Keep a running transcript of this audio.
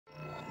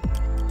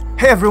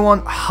Hey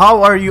everyone,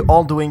 how are you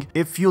all doing?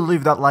 If you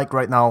leave that like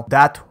right now,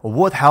 that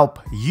would help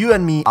you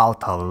and me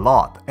out a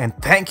lot. And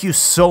thank you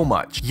so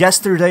much.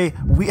 Yesterday,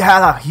 we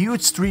had a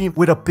huge stream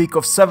with a peak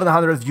of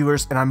 700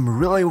 viewers and I'm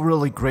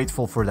really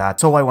grateful for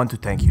that. So I want to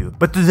thank you.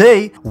 But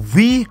today,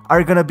 we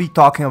are gonna be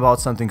talking about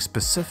something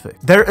specific.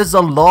 There is a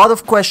lot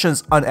of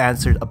questions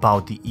unanswered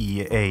about the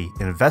EA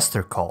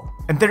investor call.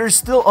 And there is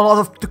still a lot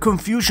of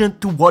confusion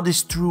to what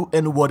is true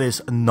and what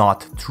is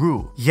not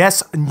true.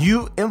 Yes,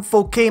 new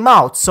info came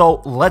out,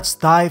 so let's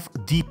dive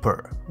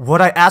deeper. What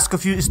I ask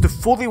of you is to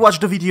fully watch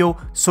the video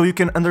so you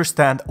can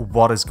understand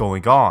what is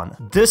going on.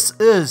 This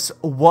is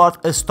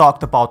what is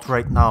talked about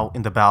right now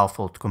in the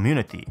Battlefield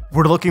community.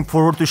 We're looking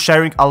forward to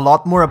sharing a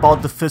lot more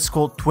about the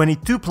fiscal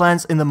 22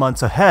 plans in the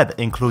months ahead,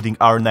 including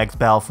our next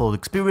Battlefield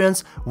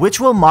experience, which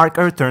will mark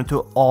a return to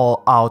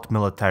all-out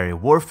military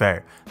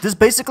warfare. This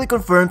basically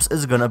confirms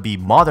it's gonna be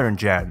modern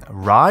gen,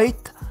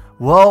 right?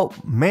 Well,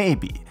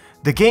 maybe.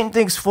 The game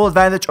takes full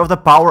advantage of the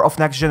power of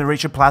next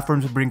generation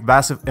platforms to bring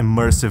massive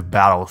immersive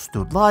battles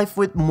to life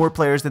with more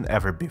players than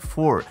ever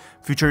before.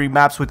 Featuring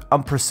maps with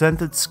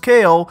unprecedented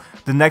scale,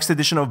 the next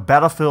edition of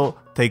Battlefield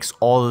takes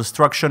all the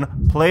destruction,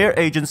 player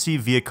agency,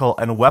 vehicle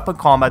and weapon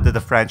combat that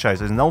the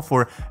franchise is known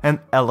for and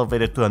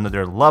elevate it to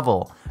another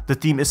level. The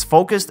team is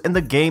focused and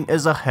the game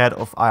is ahead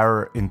of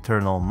our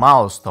internal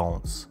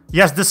milestones.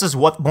 Yes, this is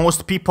what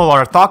most people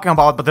are talking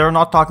about, but they're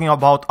not talking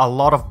about a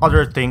lot of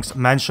other things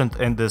mentioned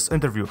in this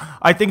interview.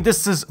 I think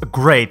this is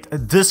great.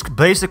 This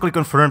basically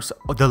confirms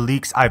the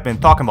leaks I've been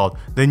talking about.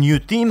 The new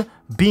team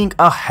being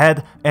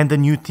ahead and the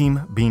new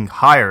team being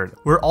hired.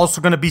 We're also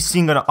going to be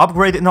seeing an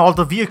upgrade in all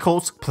the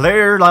vehicles,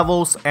 player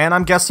levels, and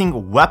I'm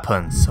guessing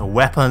weapons.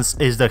 Weapons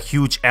is the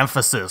huge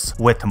emphasis,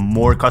 with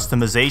more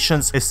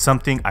customizations is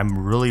something I'm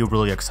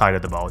really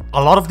excited about.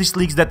 A lot of these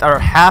leaks that are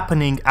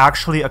happening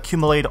actually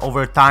accumulate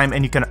over time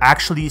and you can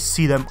actually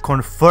see them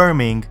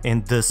confirming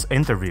in this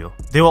interview.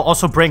 They will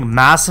also bring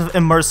massive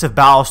immersive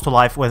battles to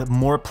life with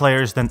more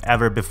players than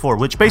ever before,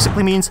 which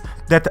basically means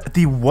that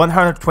the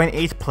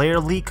 128 player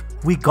leak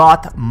we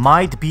got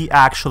might be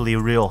actually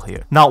real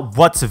here. Now,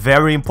 what's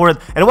very important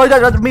and what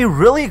got me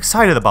really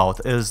excited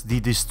about is the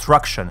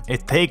destruction.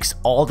 It takes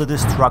all the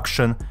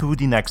destruction to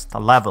the next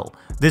level.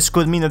 This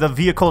could mean that the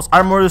vehicles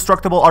are more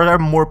destructible or are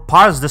more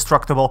parts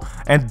destructible,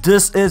 and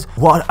this is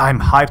what I'm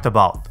hyped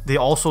about. They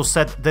also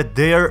said that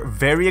they're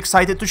very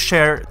excited to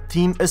share,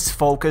 team is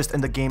focused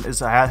and the game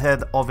is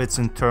ahead of its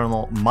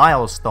internal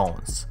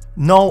milestones.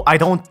 No, I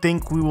don't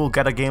think we will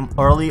get a game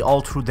early,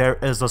 although there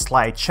is a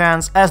slight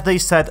chance. As they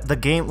said, the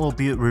game will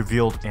be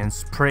revealed in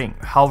spring.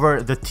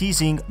 However, the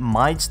teasing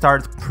might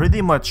start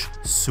pretty much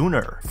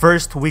sooner.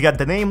 First, we get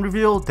the name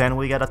reveal, then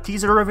we get a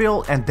teaser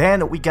reveal, and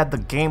then we get the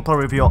gameplay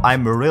reveal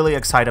I'm really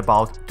excited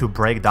about to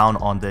break down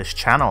on this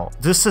channel.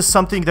 This is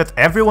something that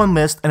everyone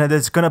missed and it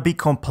is gonna be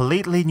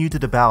completely new to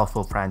the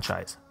Battlefield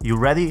franchise. You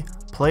ready?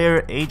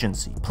 Player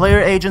agency. Player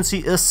agency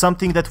is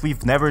something that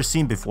we've never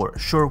seen before.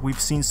 Sure, we've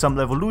seen some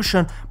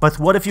evolution, but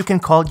what if you can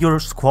call your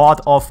squad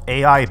of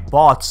AI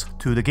bots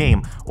to the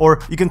game? Or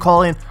you can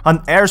call in an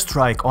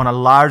airstrike on a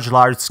large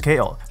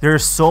scale. There are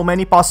so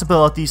many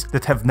possibilities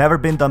that have never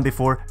been done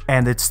before,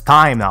 and it's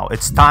time now.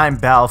 It's time,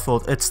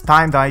 Battlefield. It's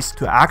time, DICE,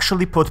 to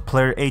actually put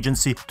player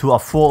agency to a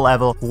full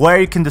level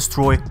where you can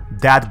destroy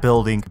that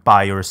building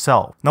by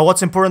yourself. Now,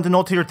 what's important to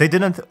note here, they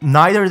didn't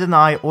neither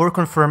deny or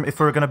confirm if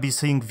we're gonna be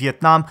seeing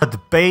Vietnam, but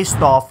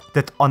based off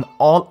that an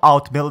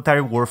all-out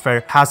military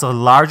warfare has a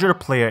larger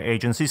player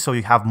agency, so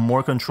you have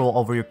more control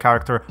over your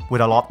character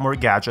with a lot more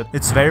gadget.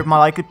 It's very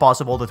likely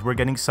possible that we're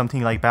getting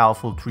something like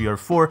Battlefield 3 or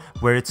 4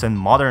 where it's in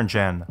modern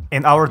gen.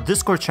 In our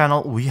Discord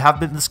channel, we have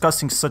been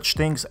discussing such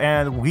things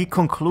and we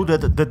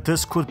concluded that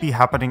this could be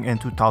happening in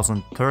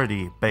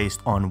 2030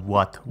 based on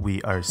what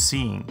we are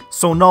seeing.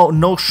 So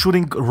no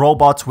shooting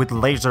robots with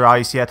laser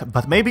eyes yet,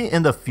 but maybe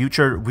in the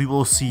future we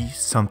will see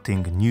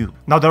something new.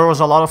 Now, there was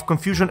a lot of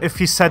confusion if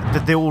he said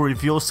that they will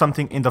reveal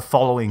something in the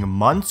following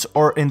months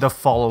or in the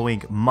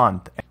following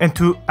month. And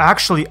to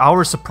actually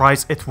our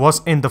surprise, it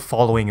was in the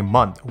following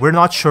month. We're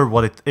not sure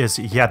what it is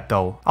yet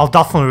though. I'll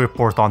definitely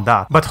report on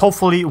that. But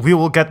hopefully we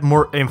will get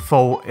more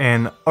info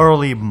in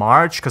early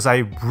March, because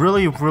I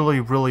really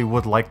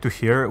would like to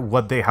hear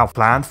what they have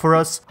planned for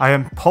us. I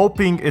am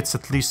hoping it's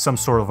at least some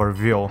sort of a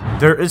reveal.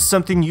 There is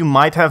something you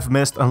might have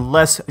missed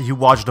unless you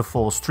watch the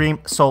full stream,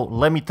 so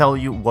let me tell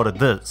you what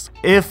it is.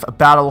 If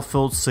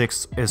Battlefield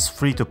 6 is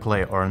free to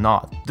play or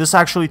not. This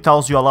actually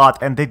tells you a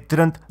lot, and they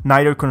didn't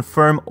neither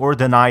confirm or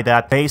deny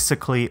that.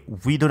 Basically,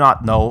 we do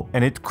not know,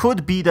 and it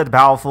could be that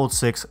Battlefield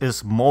 6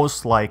 is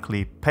most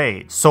likely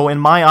paid. So in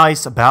my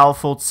eyes,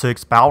 Battlefield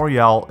 6 Battle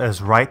Royale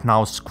is right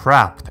now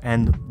scrapped,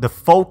 and the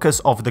focus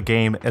of the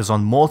game is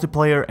on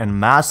multiplayer and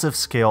massive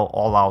scale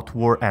all-out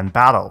war and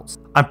battles.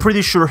 I'm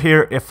pretty sure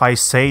here if I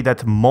say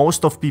that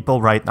most of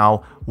people right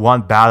now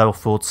want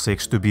Battlefield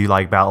 6 to be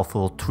like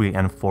Battlefield 3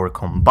 and 4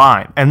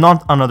 combined, and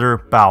not another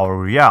Battle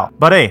Royale.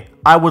 But hey,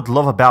 I would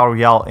love a Battle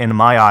Royale in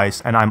my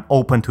eyes, and I'm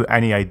open to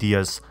any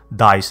ideas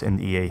DICE and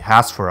EA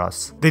has for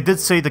us. They did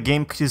say the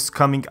game is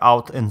coming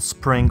out in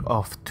spring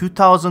of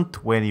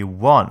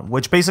 2021,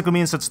 which basically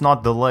means it's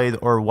not delayed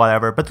or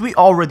whatever, but we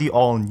already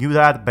all knew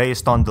that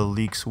based on the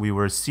leaks we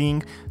were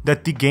seeing,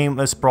 that the game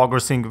is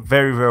progressing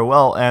very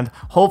well, and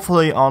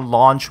hopefully on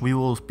launch we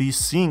will be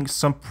seeing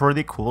some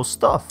pretty cool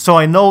stuff. So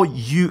I know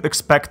you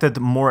expected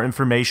more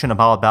information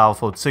about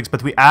Battlefield 6,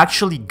 but we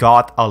actually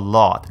got a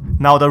lot.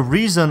 Now the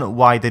reason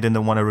why they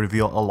didn't want to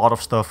reveal a lot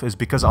of stuff is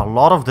because a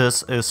lot of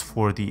this is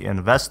for the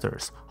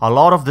investors. A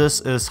lot of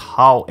this is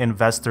how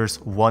investors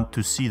want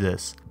to see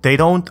this. They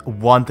don't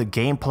want the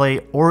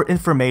gameplay or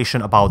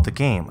information about the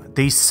game.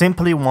 They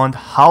simply want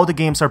how the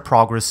games are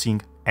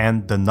progressing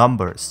and the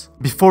numbers.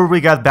 Before we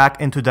get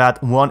back into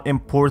that, one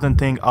important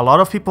thing a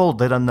lot of people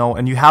didn't know,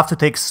 and you have to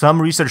take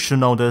some research to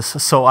know this,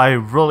 so I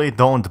really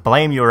don't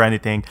blame you or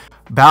anything.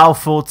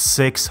 Battlefield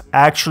 6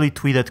 actually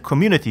tweeted,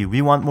 "Community,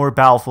 we want more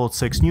Battlefield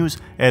 6 news,"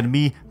 and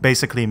me,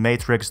 basically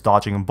Matrix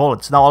dodging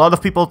bullets. Now a lot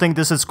of people think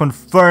this is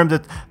confirmed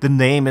that the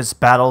name is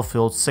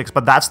Battlefield 6,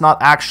 but that's not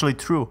actually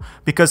true,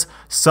 because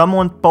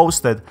someone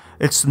posted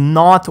it's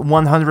not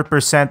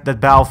 100%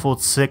 that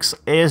Battlefield 6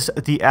 is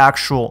the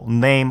actual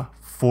name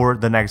for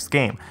the next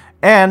game.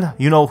 And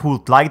you know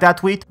who liked that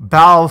tweet?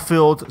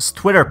 Battlefield's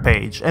Twitter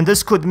page. And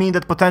this could mean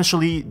that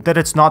potentially that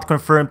it's not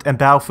confirmed and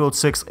Battlefield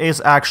 6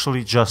 is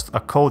actually just a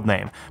code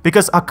name.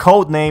 Because a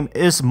code name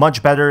is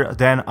much better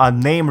than a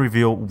name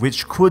reveal,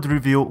 which could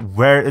reveal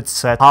where it's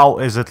set, how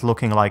is it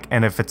looking like,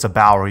 and if it's a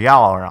battle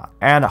royale or not.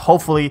 And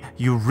hopefully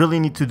you really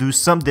need to do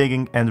some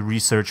digging and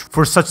research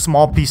for such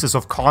small pieces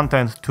of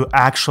content to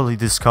actually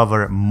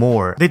discover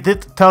more. They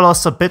did tell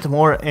us a bit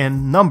more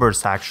in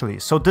numbers actually.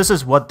 So this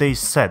is what they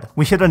said.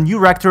 We hit a new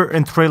record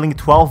in trailing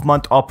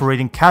 12-month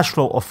operating cash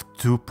flow of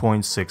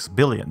 2.6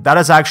 billion. That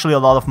is actually a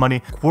lot of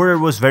money. Quarter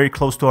was very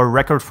close to our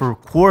record for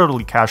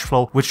quarterly cash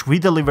flow, which we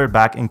delivered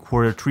back in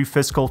Q3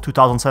 fiscal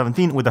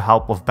 2017 with the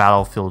help of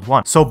Battlefield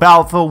 1. So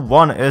Battlefield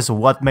 1 is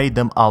what made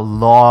them a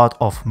lot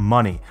of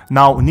money.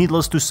 Now,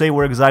 needless to say,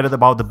 we're excited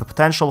about the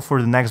potential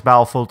for the next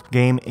Battlefield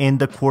game in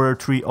the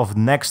Q3 of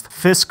next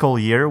fiscal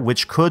year,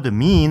 which could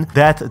mean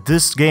that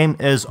this game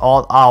is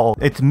all out.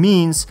 It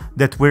means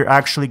that we're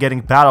actually getting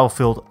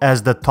Battlefield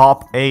as the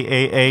top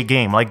AAA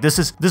game. Like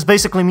this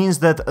basically means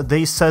that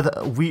they said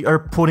we are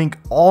putting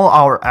all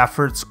our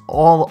efforts,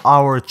 all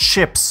our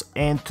chips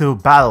into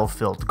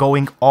Battlefield,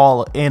 going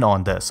all in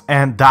on this.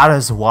 And that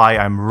is why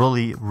I'm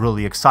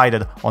really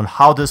excited on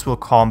how this will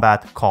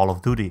combat Call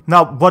of Duty.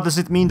 Now, what does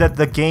it mean that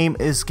the game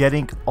is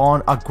getting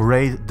on a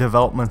great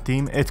development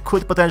team? It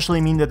could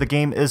potentially mean that the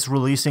game is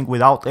releasing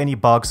without any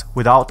bugs,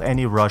 without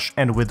any rush,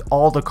 and with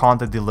all the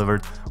content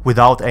delivered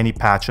without any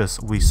patches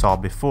we saw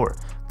before.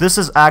 This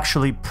is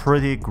actually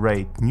pretty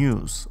great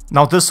news.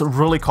 Now this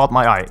really caught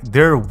my eye.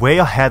 They're way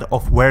ahead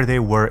of where they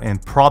were in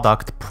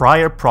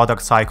prior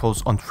product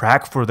cycles, on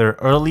track for their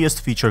earliest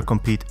feature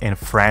compete in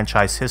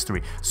franchise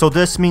history. So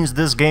this means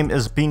this game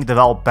is being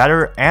developed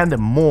better and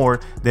more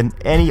than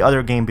any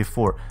other game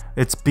before.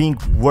 It's being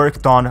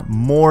worked on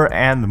more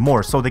and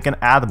more, so they can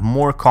add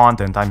more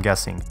content, I'm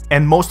guessing.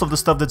 And most of the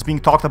stuff that's being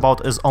talked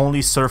about is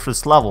only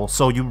surface level,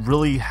 so you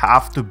really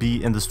have to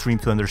be in the stream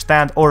to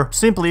understand, or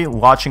simply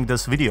watching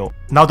this video.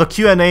 Now the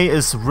Q&A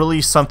is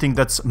really something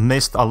that's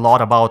missed a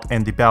lot about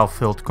in the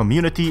Battlefield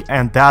community,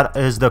 and that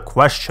is the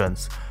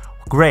questions.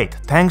 Great,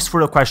 thanks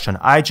for the question.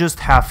 I just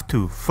have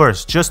two.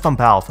 First, just on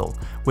Battlefield.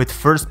 With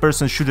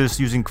first-person shooters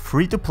using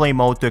free-to-play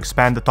mode to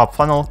expand the top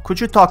funnel, could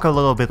you talk a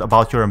little bit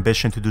about your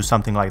ambition to do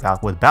something like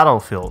that with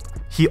Battlefield?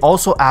 He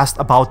also asked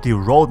about the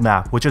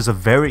roadmap, which is a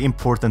very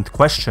important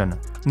question.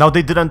 Now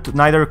they didn't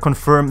neither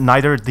confirm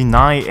neither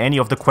deny any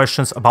of the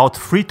questions about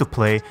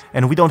free-to-play,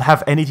 and we don't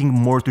have anything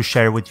more to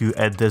share with you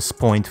at this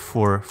point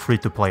for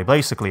free-to-play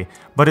basically.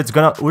 But it's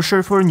gonna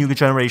usher for a new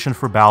generation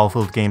for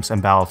Battlefield games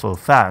and Battlefield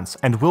fans,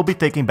 and we'll be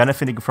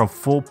benefiting from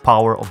full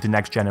power of the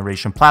next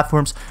generation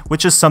platforms,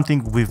 which is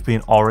something we've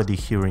been already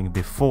hearing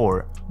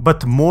before.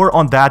 But more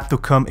on that to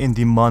come in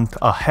the month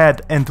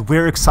ahead, and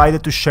we're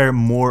excited to share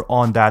more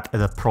on that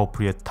at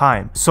appropriate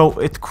time. So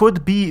it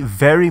could be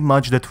very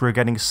much that we're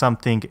getting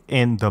something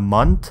in the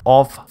month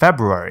of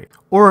February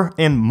or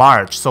in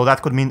March, so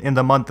that could mean in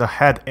the month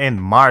ahead in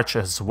March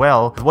as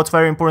well. What's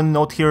very important to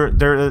note here,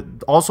 there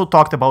also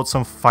talked about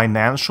some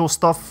financial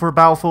stuff for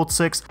Battlefield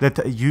 6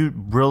 that you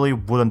really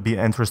wouldn't be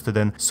interested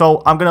in.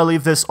 So I'm gonna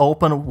leave this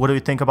open. What do you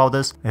think about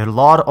this? A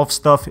lot of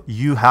stuff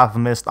you have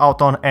missed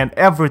out on, and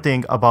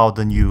everything about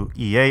the new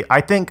EA. I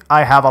think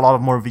I have a lot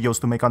of more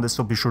videos to make on this,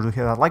 so be sure to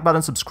hit that like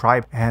button,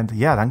 subscribe, and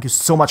yeah, thank you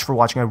so much for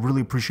watching. I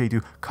really appreciate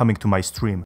you coming to my stream.